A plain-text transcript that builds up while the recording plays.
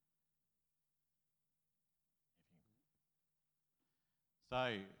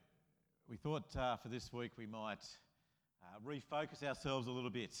So we thought for this week we might refocus ourselves a little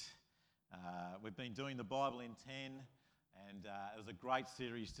bit. We've been doing the Bible in 10 and it was a great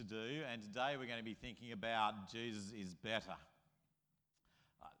series to do, and today we're going to be thinking about Jesus is better.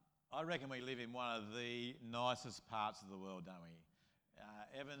 I reckon we live in one of the nicest parts of the world, don't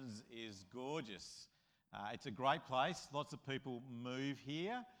we? Evans is gorgeous. It's a great place. Lots of people move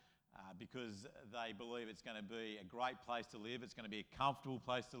here because they believe it's going to be a great place to live. It's going to be a comfortable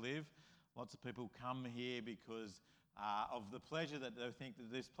place to live. Lots of people come here because of the pleasure that they think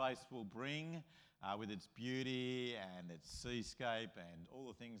that this place will bring with its beauty and its seascape and all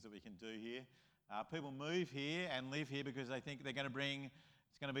the things that we can do here. People move here and live here because they think it's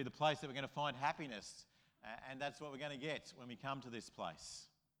going to be the place that we're going to find happiness, and that's what we're going to get when we come to this place.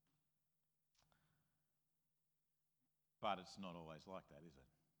 But it's not always like that, is it?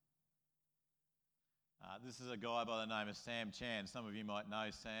 This is a guy by the name of Sam Chan. Some of you might know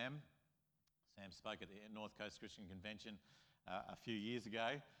Sam. Sam spoke at the North Coast Christian Convention a few years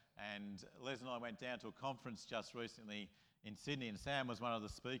ago, and Les and I went down to a conference just recently in Sydney, and Sam was one of the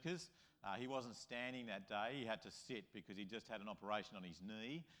speakers. He wasn't standing that day. He had to sit because he just had an operation on his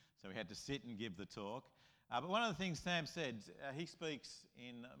knee, so he had to sit and give the talk. But one of the things Sam said, he speaks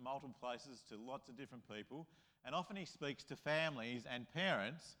in multiple places to lots of different people, and often he speaks to families and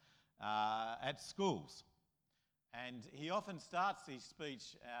parents at schools. And he often starts his speech,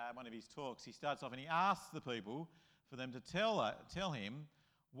 one of his talks, he starts off and he asks the people for them to tell him,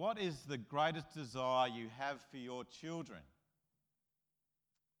 what is the greatest desire you have for your children?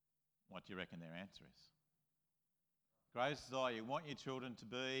 What do you reckon their answer is? Greatest desire, you want your children to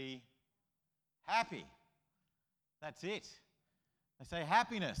be happy. That's it. They say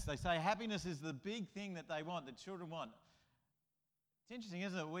happiness. They say happiness is the big thing that they want, that children want. It's interesting,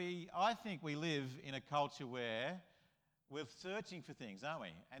 isn't it? I think we live in a culture where we're searching for things, aren't we?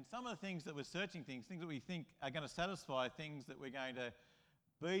 And some of the things that we're searching, things that we think are going to satisfy, things that we're going to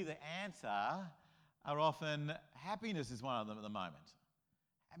be the answer, are often happiness is one of them at the moment.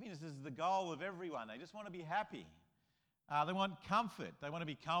 Happiness is the goal of everyone. They just want to be happy. They want comfort. They want to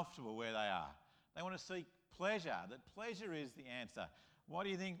be comfortable where they are. They want to seek pleasure. That pleasure is the answer. Why do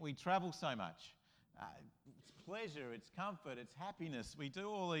you think we travel so much? It's pleasure, it's comfort, it's happiness. We do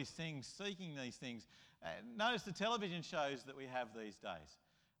all these things, seeking these things. Notice the television shows that we have these days.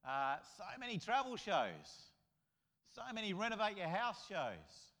 So many travel shows. So many renovate your house shows.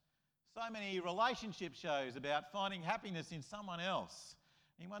 So many relationship shows about finding happiness in someone else.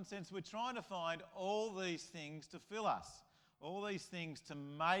 In one sense, we're trying to find all these things to fill us. All these things to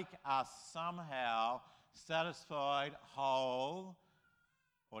make us somehow satisfied, whole,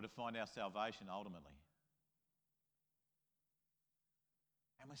 or to find our salvation ultimately.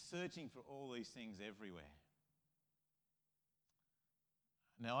 And we're searching for all these things everywhere.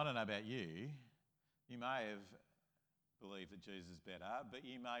 Now, I don't know about you. You may have believed that Jesus is better, but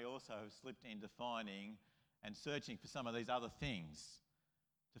you may also have slipped into finding and searching for some of these other things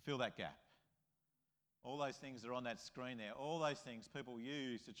to fill that gap. All those things are on that screen there. All those things people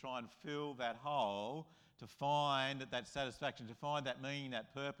use to try and fill that hole, to find that satisfaction, to find that meaning,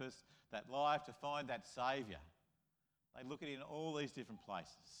 that purpose, that life, to find that saviour. They look at it in all these different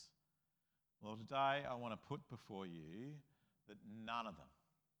places. Well, today I want to put before you that none of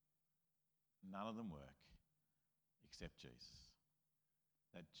them work except Jesus.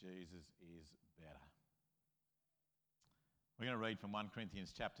 That Jesus is better. We're going to read from 1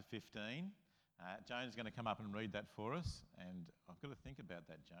 Corinthians chapter 15. Joan is going to come up and read that for us, and I've got to think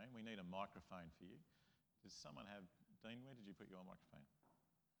about that, Joan. We need a microphone for you. Does someone have... Dean, where did you put your microphone?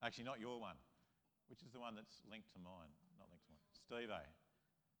 Actually, not your one. Which is the one that's linked to mine? Not linked to mine. Steve-O.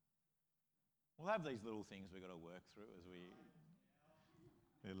 We'll have these little things we've got to work through as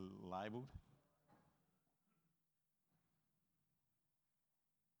they're labelled.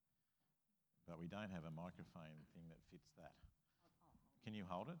 But we don't have a microphone thing that fits that. Can you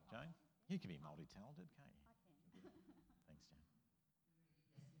hold it, Jane? You can be multi-talented, can't you? I can. Thanks, Jane.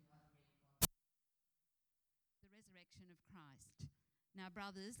 The resurrection of Christ. Now,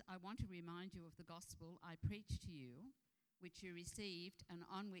 brothers, I want to remind you of the gospel I preached to you, which you received and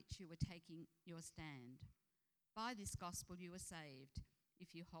on which you were taking your stand. By this gospel you were saved,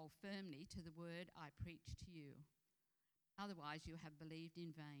 if you hold firmly to the word I preached to you. Otherwise you have believed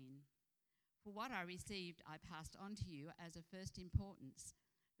in vain. For what I received I passed on to you as of first importance,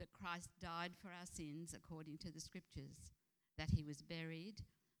 that Christ died for our sins according to the Scriptures, that he was buried,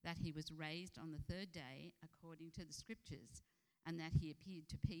 that he was raised on the third day according to the Scriptures, and that he appeared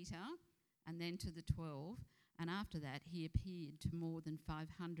to Peter and then to the 12, and after that he appeared to more than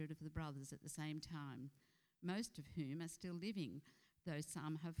 500 of the brothers at the same time, most of whom are still living, though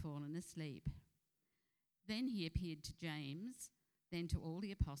some have fallen asleep. Then he appeared to James, then to all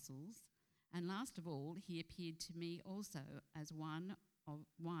the apostles, and last of all he appeared to me also as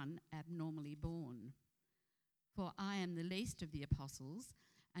one abnormally born. For I am the least of the apostles,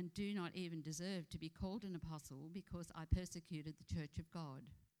 and do not even deserve to be called an apostle, because I persecuted the church of God.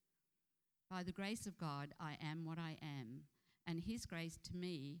 By the grace of God I am what I am, and his grace to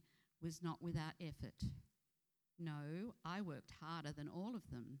me was not without effort. No, I worked harder than all of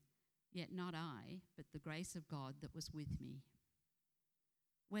them, yet not I, but the grace of God that was with me.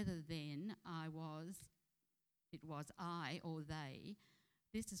 Whether then it was I or they,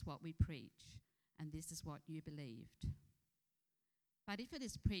 this is what we preach, and this is what you believed. But if it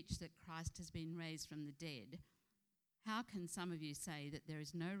is preached that Christ has been raised from the dead, how can some of you say that there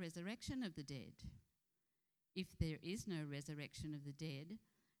is no resurrection of the dead? If there is no resurrection of the dead,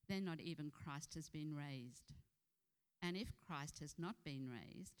 then not even Christ has been raised. And if Christ has not been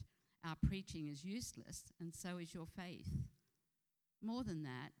raised, our preaching is useless, and so is your faith. More than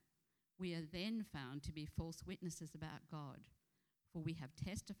that, we are then found to be false witnesses about God, for we have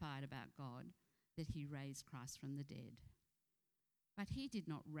testified about God that he raised Christ from the dead. But he did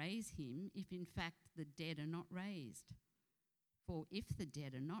not raise him if in fact the dead are not raised. For if the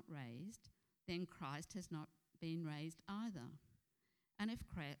dead are not raised, then Christ has not been raised either. And if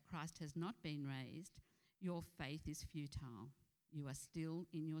Christ has not been raised, your faith is futile. You are still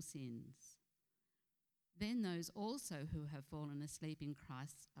in your sins. Then those also who have fallen asleep in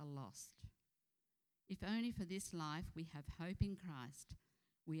Christ are lost. If only for this life we have hope in Christ,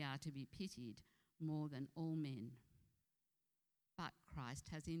 we are to be pitied more than all men. But Christ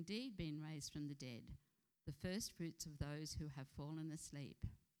has indeed been raised from the dead, the first fruits of those who have fallen asleep.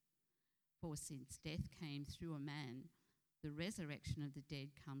 For since death came through a man, the resurrection of the dead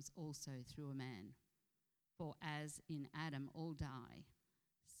comes also through a man. For as in Adam all die,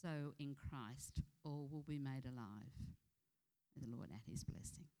 so in Christ all will be made alive. May the Lord add his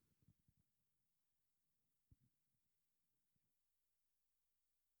blessing.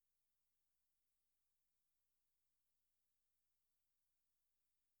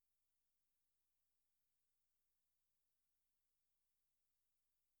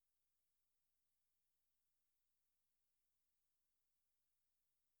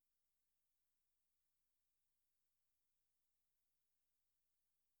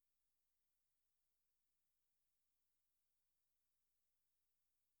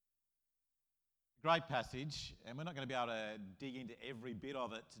 Great passage, and we're not going to be able to dig into every bit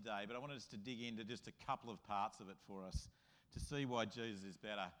of it today, but I wanted us to dig into just a couple of parts of it for us to see why Jesus is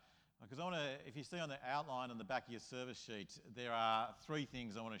better. Because if you see on the outline on the back of your service sheet, there are three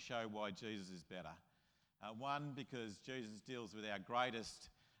things I want to show why Jesus is better. One, because Jesus deals with our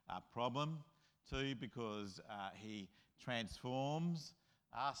greatest problem. Two, because he transforms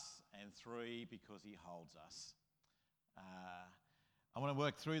us. And three, because he holds us. I want to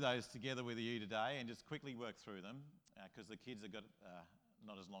work through those together with you today and just quickly work through them because the kids have got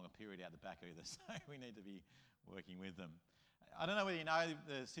not as long a period out the back either, so we need to be working with them. I don't know whether you know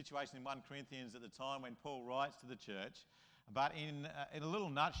the situation in 1 Corinthians at the time when Paul writes to the church, but in a little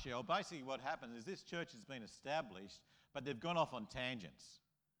nutshell, basically what happens is this church has been established, but they've gone off on tangents.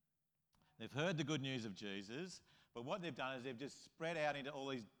 They've heard the good news of Jesus, but what they've done is they've just spread out into all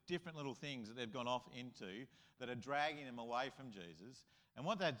these different little things that they've gone off into that are dragging them away from Jesus. And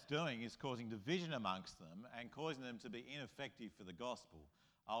what that's doing is causing division amongst them and causing them to be ineffective for the gospel,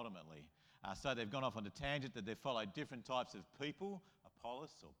 ultimately. So they've gone off on a tangent that they've followed different types of people,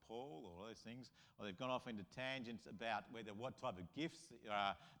 Apollos or Paul or all those things, or they've gone off into tangents about what type of gifts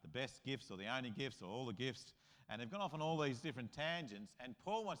are the best gifts or the only gifts or all the gifts. And they've gone off on all these different tangents, and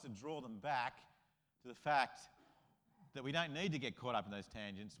Paul wants to draw them back to the fact that we don't need to get caught up in those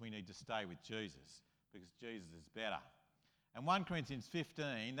tangents. We need to stay with Jesus because Jesus is better. And 1 Corinthians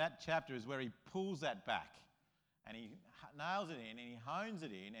 15, that chapter is where he pulls that back and he nails it in and he hones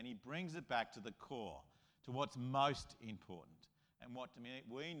it in and he brings it back to the core, to what's most important and what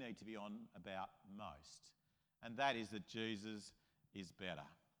we need to be on about most. And that is that Jesus is better.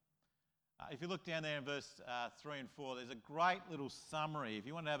 If you look down there in verse 3 and 4, there's a great little summary. If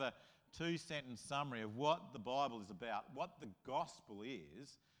you want to have a 2-sentence summary of what the Bible is about, what the gospel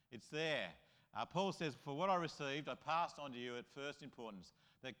is, it's there. Paul says, "For what I received, I passed on to you at first importance,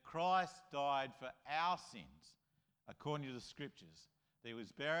 that Christ died for our sins, according to the Scriptures. That he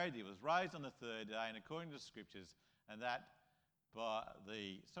was buried, he was raised on the third day, and according to the Scriptures, and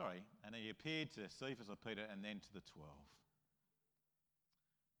he appeared to Cephas or Peter, and then to the 12."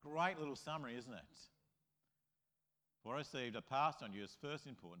 Great little summary, isn't it? For I received, I passed on to you as first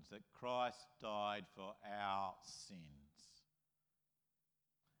importance, that Christ died for our sins.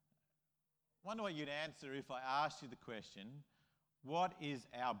 I wonder what you'd answer if I asked you the question, what is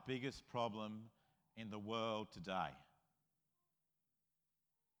our biggest problem in the world today?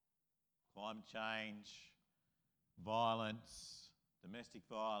 Climate change, violence, domestic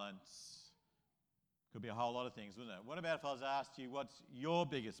violence, could be a whole lot of things, wouldn't it? What about if I was asked you, what's your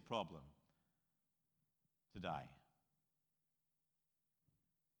biggest problem today?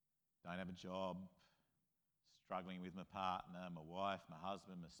 Don't have a job, struggling with my partner, my wife, my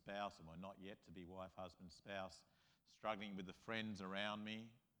husband, my spouse, and we're not yet to be wife, husband, spouse, struggling with the friends around me.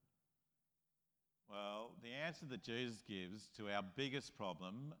 Well, the answer that Jesus gives to our biggest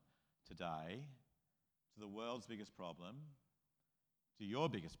problem today, to the world's biggest problem, to your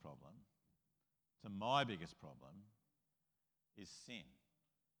biggest problem, to my biggest problem, is sin.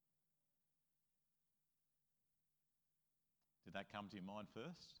 Did that come to your mind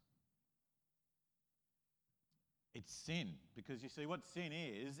first? It's sin, because you see what sin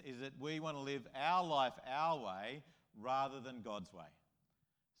is that we want to live our life our way rather than God's way.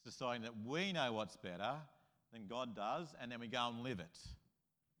 It's deciding that we know what's better than God does, and then we go and live it.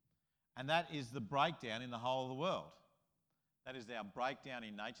 And that is the breakdown in the whole of the world. That is our breakdown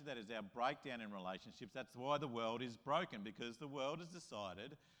in nature. That is our breakdown in relationships. That's why the world is broken, because the world has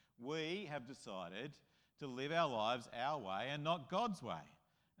decided, we have decided to live our lives our way and not God's way.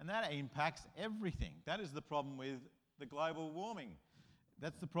 And that impacts everything. That is the problem with the global warming.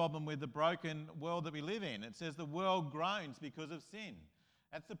 That's the problem with the broken world that we live in. It says the world groans because of sin.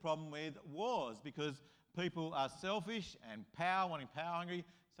 That's the problem with wars, because people are selfish and wanting power hungry,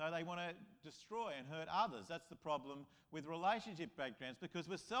 so they want to destroy and hurt others. That's the problem with relationship backgrounds, because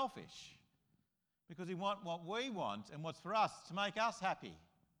we're selfish. Because we want what we want and what's for us, to make us happy,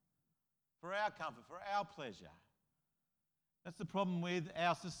 for our comfort, for our pleasure. That's the problem with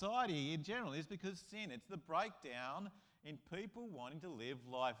our society in general, is because sin. It's the breakdown in people wanting to live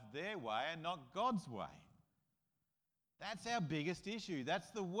life their way and not God's way. That's our biggest issue.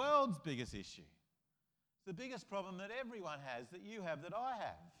 That's the world's biggest issue. It's the biggest problem that everyone has, that you have, that I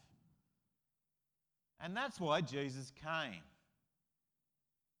have. And that's why Jesus came.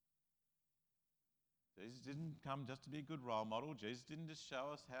 Jesus didn't come just to be a good role model. Jesus didn't just show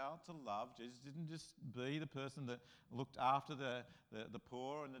us how to love. Jesus didn't just be the person that looked after the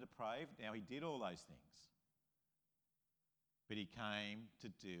poor and the depraved. Now, he did all those things. But he came to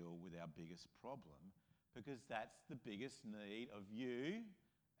deal with our biggest problem, because that's the biggest need of you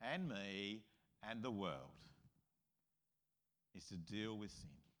and me and the world, is to deal with sin.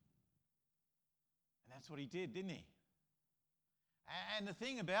 And that's what he did, didn't he? And the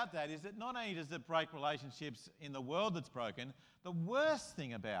thing about that is that not only does it break relationships in the world that's broken, the worst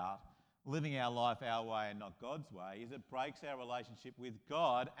thing about living our life our way and not God's way is it breaks our relationship with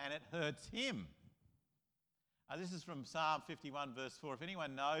God, and it hurts him. This is from Psalm 51 verse 4. If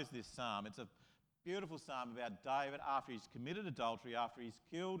anyone knows this psalm, it's a beautiful psalm about David after he's committed adultery, after he's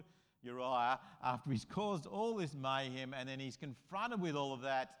killed Uriah, after he's caused all this mayhem, and then he's confronted with all of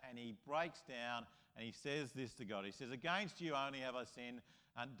that, and he breaks down and he says this to God. He says, "Against you only have I sinned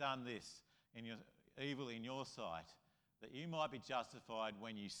and done this evil in your sight, that you might be justified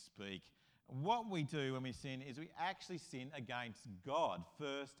when you speak." What we do when we sin is we actually sin against God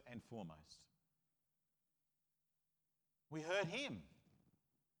first and foremost. We hurt him.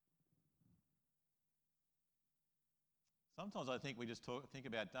 Sometimes I think we just think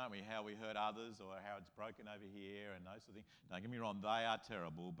about, don't we, how we hurt others or how it's broken over here and those sort of things. Don't get me wrong, they are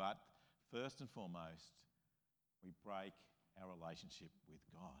terrible, but first and foremost, we break our relationship with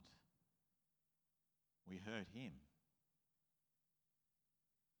God. We hurt him.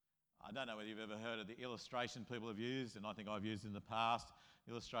 I don't know whether you've ever heard of the illustration people have used, and I think I've used in the past,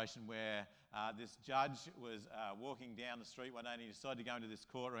 illustration where this judge was walking down the street one day and he decided to go into this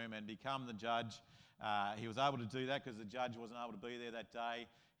courtroom and become the judge. He was able to do that because the judge wasn't able to be there that day.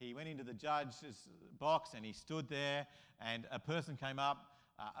 He went into the judge's box and he stood there, and a person came up,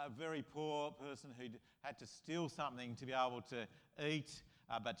 a very poor person who'd had to steal something to be able to eat,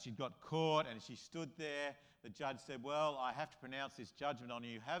 but she'd got caught and she stood there. The judge said, "Well, I have to pronounce this judgment on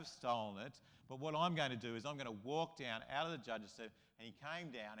you. You have stolen it, but what I'm going to do is I'm going to walk down out of the judge's seat." And he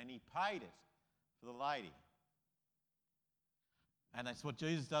came down and he paid it for the lady. And that's what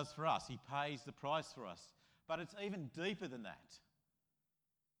Jesus does for us. He pays the price for us. But it's even deeper than that.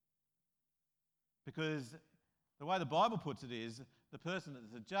 Because the way the Bible puts it is, the person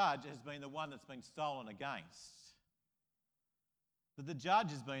that's the judge has been the one that's been stolen against. That the judge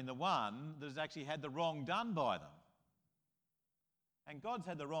has been the one that has actually had the wrong done by them. And God's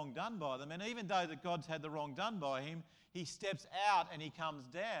had the wrong done by them. And even though that God's had the wrong done by him, he steps out and he comes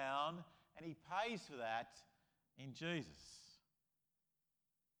down and he pays for that in Jesus.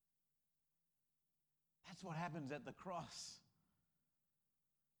 That's what happens at the cross.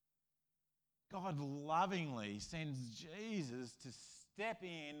 God lovingly sends Jesus to step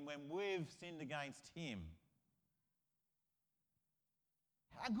in when we've sinned against him.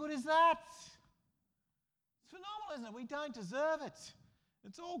 How good is that? It's phenomenal, isn't it? We don't deserve it.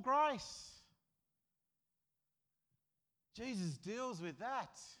 It's all grace. Jesus deals with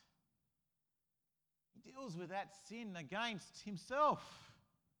that. He deals with that sin against himself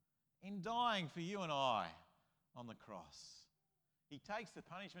in dying for you and I on the cross. He takes the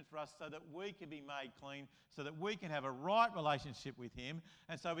punishment for us so that we can be made clean, so that we can have a right relationship with him,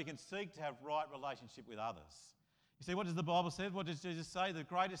 and so we can seek to have right relationship with others. You see, what does the Bible say? What does Jesus say? The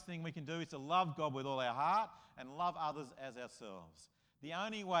greatest thing we can do is to love God with all our heart and love others as ourselves. The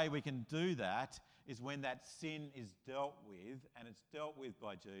only way we can do that is when that sin is dealt with, and it's dealt with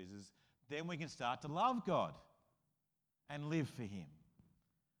by Jesus. Then we can start to love God and live for him.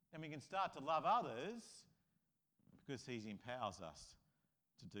 Then we can start to love others because he empowers us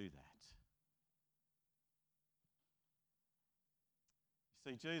to do that.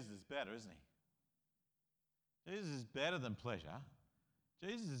 You see, Jesus is better, isn't he? Jesus is better than pleasure.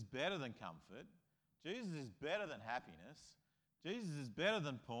 Jesus is better than comfort. Jesus is better than happiness. Jesus is better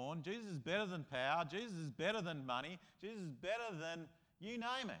than porn. Jesus is better than power. Jesus is better than money. Jesus is better than you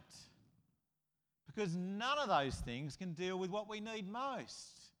name it. Because none of those things can deal with what we need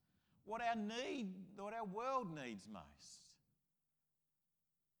most. What our world needs most.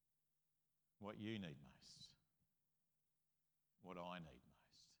 What you need most. What I need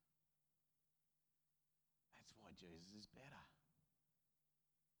most. That's why Jesus is better.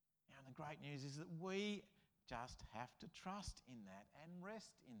 Now, and the great news is that we just have to trust in that and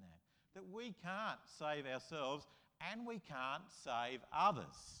rest in that. That we can't save ourselves and we can't save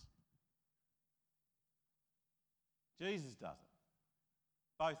others. Jesus does it.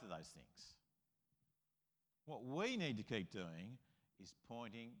 Both of those things. What we need to keep doing is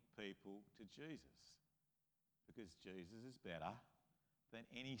pointing people to Jesus. Because Jesus is better than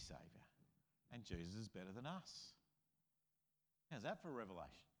any saviour. And Jesus is better than us. How's that for a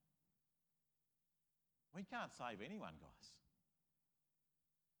revelation? We can't save anyone, guys.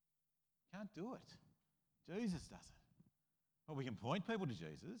 Can't do it. Jesus does it. But we can point people to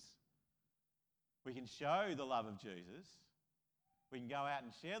Jesus. We can show the love of Jesus. We can go out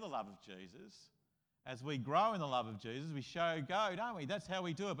and share the love of Jesus. As we grow in the love of Jesus, we go, don't we? That's how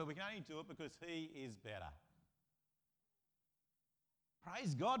we do it, but we can only do it because he is better.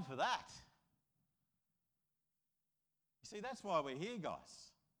 Praise God for that. You see, that's why we're here,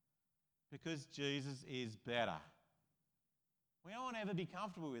 guys. Because Jesus is better. We don't ever be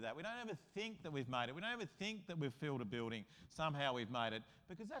comfortable with that. We don't ever think that we've made it. We don't ever think that we've filled a building. Somehow we've made it.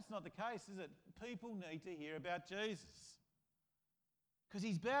 Because that's not the case, is it? People need to hear about Jesus. Because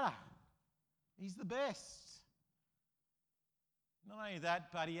he's better. He's the best. Not only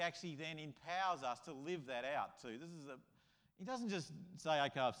that, but he actually then empowers us to live that out too. He doesn't just say,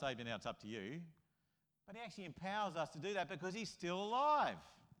 okay, I've saved you now, it's up to you. But he actually empowers us to do that because he's still alive.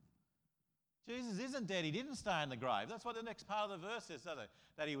 Jesus isn't dead. He didn't stay in the grave. That's what the next part of the verse says, doesn't it?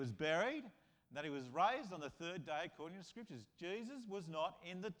 That he was buried, and that he was raised on the third day according to the Scriptures. Jesus was not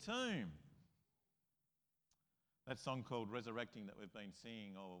in the tomb. That song called Resurrecting that we've been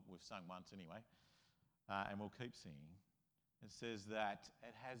singing, or we've sung once anyway, and we'll keep singing, it says that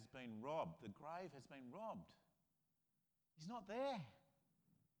it has been robbed. The grave has been robbed. He's not there.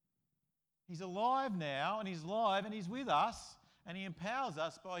 He's alive now, and he's live, and he's with us, and he empowers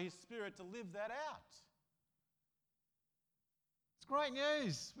us by his Spirit to live that out. It's great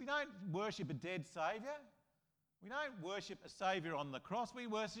news. We don't worship a dead Saviour. We don't worship a Saviour on the cross. We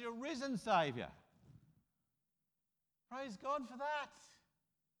worship a risen Saviour. Praise God for that.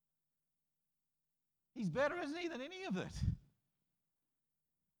 He's better, isn't he, than any of it?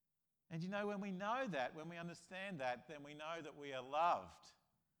 And you know, when we know that, when we understand that, then we know that we are loved.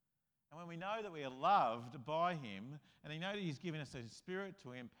 And when we know that we are loved by him, and we know that he's given us a Spirit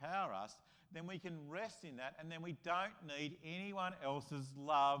to empower us, then we can rest in that, and then we don't need anyone else's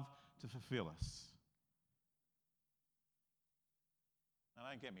love to fulfill us. Now,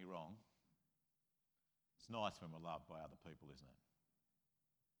 don't get me wrong. It's nice when we're loved by other people, isn't it?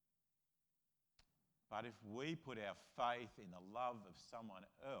 But if we put our faith in the love of someone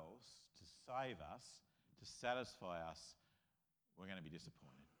else to save us, to satisfy us, we're going to be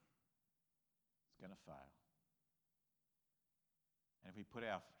disappointed. It's going to fail. And if we put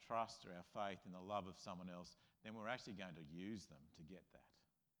our trust or our faith in the love of someone else, then we're actually going to use them to get that.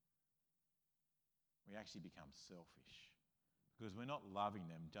 We actually become selfish. Because we're not loving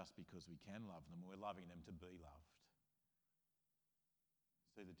them just because we can love them. We're loving them to be loved.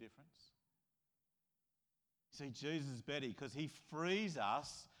 See the difference? See, Jesus is better because he frees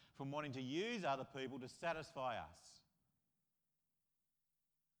us from wanting to use other people to satisfy us.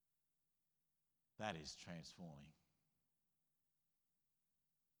 That is transforming.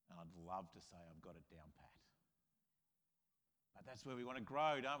 And I'd love to say I've got it down pat. But that's where we want to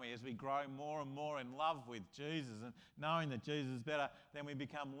grow, don't we? As we grow more and more in love with Jesus and knowing that Jesus is better, then we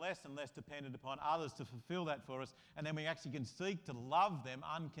become less and less dependent upon others to fulfill that for us. And then we actually can seek to love them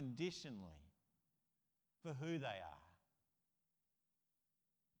unconditionally for who they are.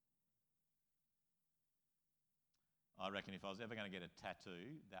 I reckon if I was ever going to get a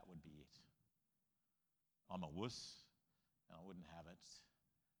tattoo, that would be it. I'm a wuss and I wouldn't have it.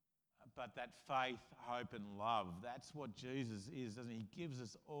 But that faith, hope and love, that's what Jesus is, doesn't he? He gives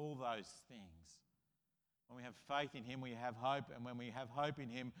us all those things. When we have faith in him, we have hope. And when we have hope in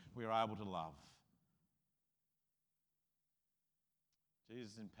him, we are able to love.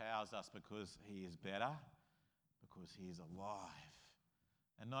 Jesus empowers us because he is better, because he is alive.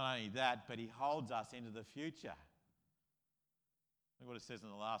 And not only that, but he holds us into the future. Look what it says in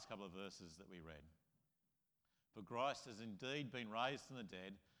the last couple of verses that we read. For Christ has indeed been raised from the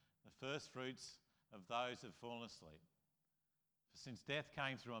dead, the first fruits of those who have fallen asleep. For since death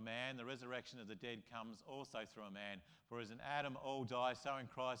came through a man, the resurrection of the dead comes also through a man. For as in Adam all die, so in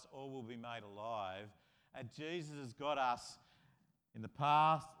Christ all will be made alive. And Jesus has got us in the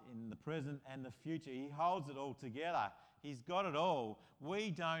past, in the present and the future. He holds it all together. He's got it all.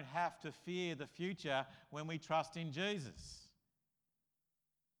 We don't have to fear the future when we trust in Jesus.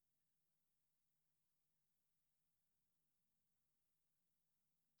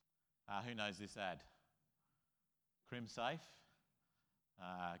 Who knows this ad? CrimSafe.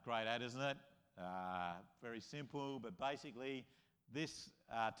 Great ad, isn't it? Very simple, but basically this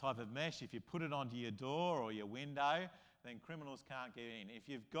type of mesh, if you put it onto your door or your window, then criminals can't get in. If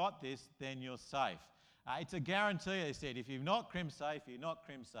you've got this, then you're safe. It's a guarantee, they said. If you're not CrimSafe, you're not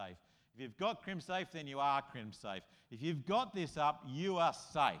CrimSafe. If you've got CrimSafe, then you are CrimSafe. If you've got this up, you are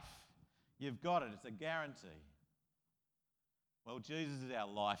safe. You've got it. It's a guarantee. Well, Jesus is our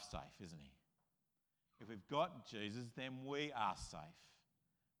life safe, isn't he? If we've got Jesus, then we are safe.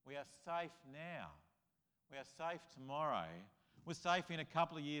 We are safe now. We are safe tomorrow. We're safe in a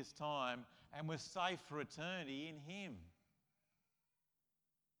couple of years' time, and we're safe for eternity in him.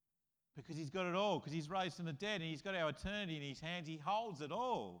 Because he's got it all, because he's raised from the dead, and he's got our eternity in his hands. He holds it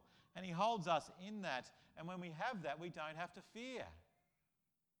all, and he holds us in that. And when we have that, we don't have to fear.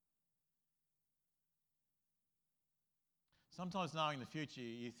 Sometimes knowing the future,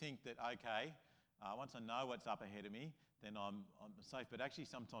 you think that, okay, once I know what's up ahead of me, then I'm safe. But actually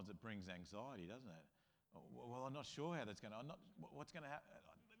sometimes it brings anxiety, doesn't it? Well, I'm not sure how that's going to, what's going to happen?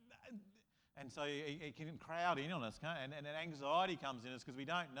 And so it can crowd in on us, can't it? And anxiety comes in us because we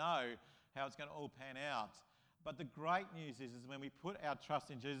don't know how it's going to all pan out. But the great news is when we put our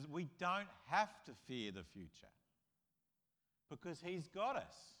trust in Jesus, we don't have to fear the future because he's got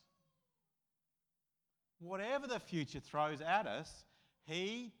us. Whatever the future throws at us,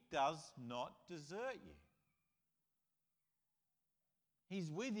 he does not desert you. He's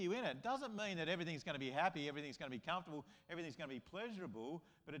with you in it. Doesn't mean that everything's going to be happy, everything's going to be comfortable, everything's going to be pleasurable,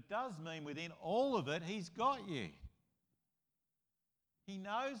 but it does mean within all of it, he's got you. He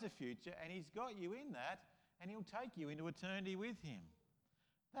knows the future and he's got you in that, and he'll take you into eternity with him.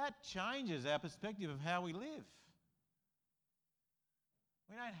 That changes our perspective of how we live.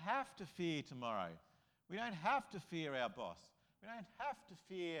 We don't have to fear tomorrow. We don't have to fear our boss. We don't have to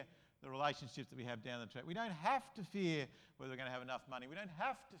fear the relationships that we have down the track. We don't have to fear whether we're going to have enough money. We don't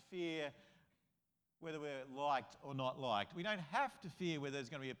have to fear whether we're liked or not liked. We don't have to fear whether there's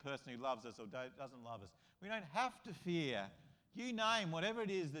going to be a person who loves us or doesn't love us. We don't have to fear. You name whatever it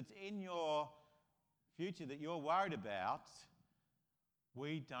is that's in your future that you're worried about,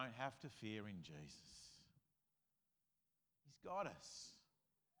 we don't have to fear in Jesus. He's got us.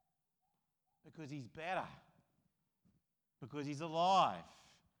 Because he's better. Because he's alive.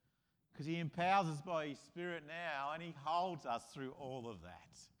 Because he empowers us by his Spirit now and he holds us through all of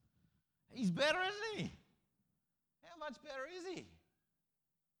that. He's better, isn't he? How much better is he?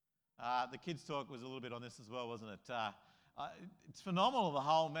 The kids' talk was a little bit on this as well, wasn't it? It's phenomenal the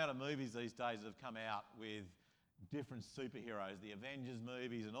whole amount of movies these days that have come out with different superheroes, the Avengers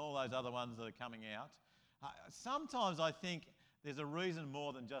movies and all those other ones that are coming out. Sometimes I think there's a reason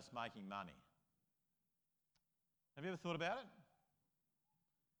more than just making money. Have you ever thought about it?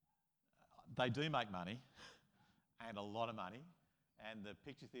 They do make money, and a lot of money, and the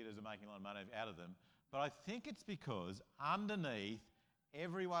picture theatres are making a lot of money out of them. But I think it's because underneath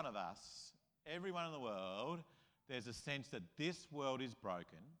every one of us, everyone in the world, there's a sense that this world is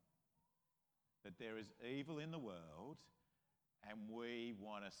broken, that there is evil in the world and we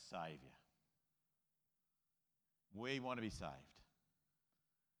want a saviour. We want to be saved.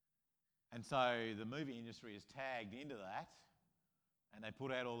 And so the movie industry is tagged into that, and they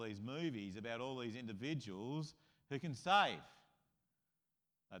put out all these movies about all these individuals who can save.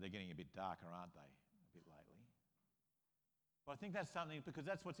 Oh, they're getting a bit darker, aren't they, a bit lately? But I think that's something, because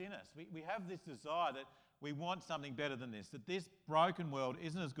that's what's in us. We have this desire that we want something better than this, that this broken world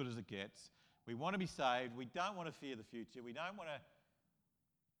isn't as good as it gets. We want to be saved. We don't want to fear the future. We don't want to...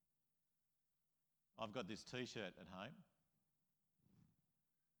 I've got this T-shirt at home.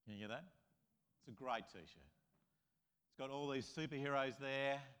 Can you hear that? It's a great T-shirt. It's got all these superheroes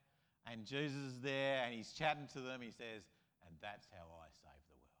there, and Jesus is there, and he's chatting to them. He says, and that's how I save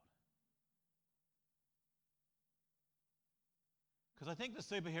the world. Because I think the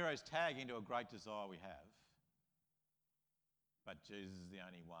superheroes tag into a great desire we have, but Jesus is the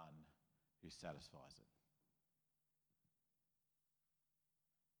only one who satisfies it.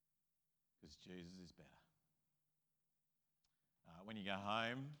 Because Jesus is better. When you go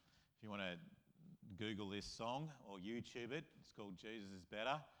home, if you want to Google this song or YouTube it, it's called Jesus is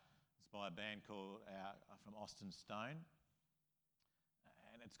Better. It's by a band called from Austin Stone.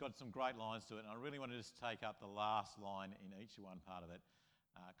 And it's got some great lines to it. And I really want to just take up the last line in each one part of it,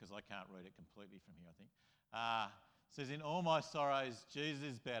 because I can't read it completely from here, I think. It says, in all my sorrows, Jesus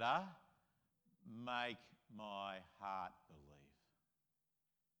is better. Make my heart believe.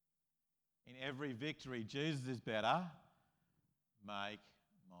 In every victory, Jesus is better. Make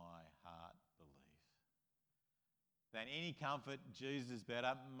my heart believe. Than any comfort, Jesus is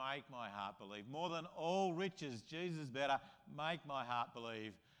better. Make my heart believe. More than all riches, Jesus is better. Make my heart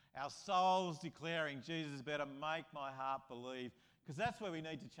believe. Our souls declaring Jesus is better. Make my heart believe. Because that's where we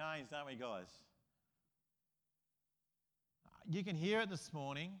need to change, don't we, guys? You can hear it this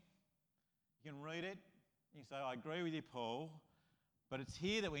morning. You can read it. You can say, I agree with you, Paul. But it's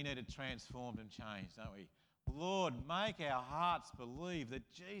here that we need to transform and change, don't we? Lord, make our hearts believe that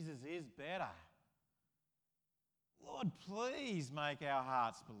Jesus is better. Lord, please make our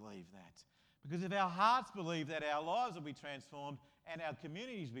hearts believe that. Because if our hearts believe that, our lives will be transformed and our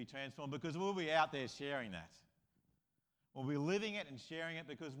communities will be transformed, because we'll be out there sharing that. We'll be living it and sharing it,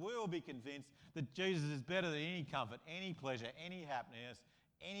 because we will be convinced that Jesus is better than any comfort, any pleasure, any happiness,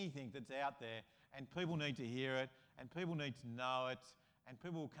 anything that's out there. And people need to hear it, and people need to know it, and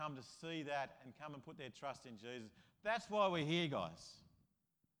people will come to see that and come and put their trust in Jesus. That's why we're here, guys.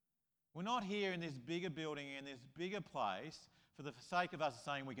 We're not here in this bigger building, in this bigger place, for the sake of us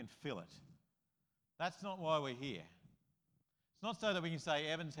saying we can fill it. That's not why we're here. It's not so that we can say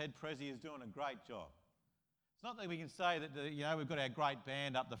Evans Head Prezi is doing a great job. It's not that we can say that we've got our great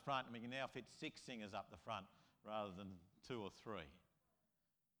band up the front and we can now fit 6 singers up the front rather than 2 or 3.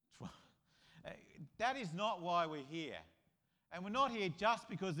 That is not why we're here. And we're not here just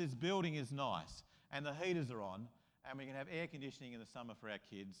because this building is nice and the heaters are on and we can have air conditioning in the summer for our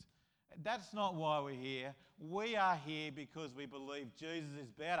kids. That's not why we're here. We are here because we believe Jesus is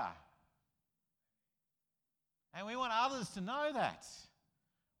better. And we want others to know that.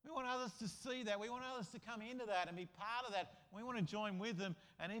 We want others to see that. We want others to come into that and be part of that. We want to join with them.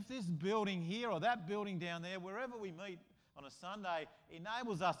 And if this building here or that building down there, wherever we meet on a Sunday,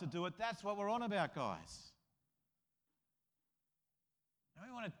 enables us to do it, that's what we're on about, guys. And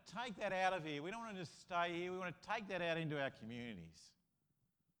we want to take that out of here. We don't want to just stay here. We want to take that out into our communities.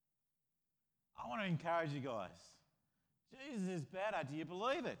 I want to encourage you guys. Jesus is better. Do you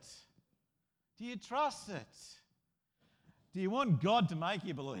believe it? Do you trust it? Do you want God to make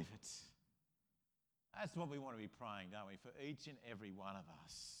you believe it? That's what we want to be praying, don't we, for each and every one of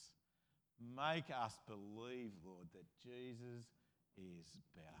us. Make us believe, Lord, that Jesus is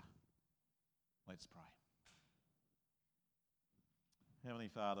better. Let's pray. Heavenly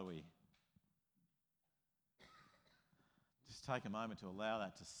Father, we just take a moment to allow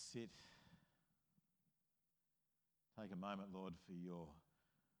that to sit. Take a moment, Lord, for your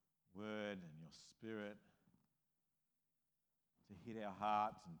word and your spirit to hit our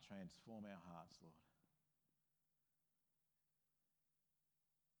hearts and transform our hearts, Lord.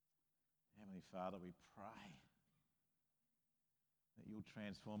 Heavenly Father, we pray that you'll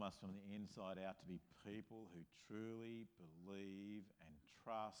transform us from the inside out to be people who truly believe and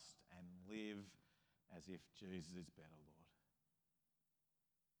trust and live as if Jesus is better, Lord.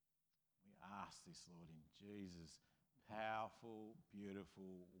 We ask this, Lord, in Jesus' powerful,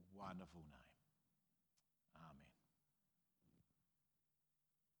 beautiful, wonderful name.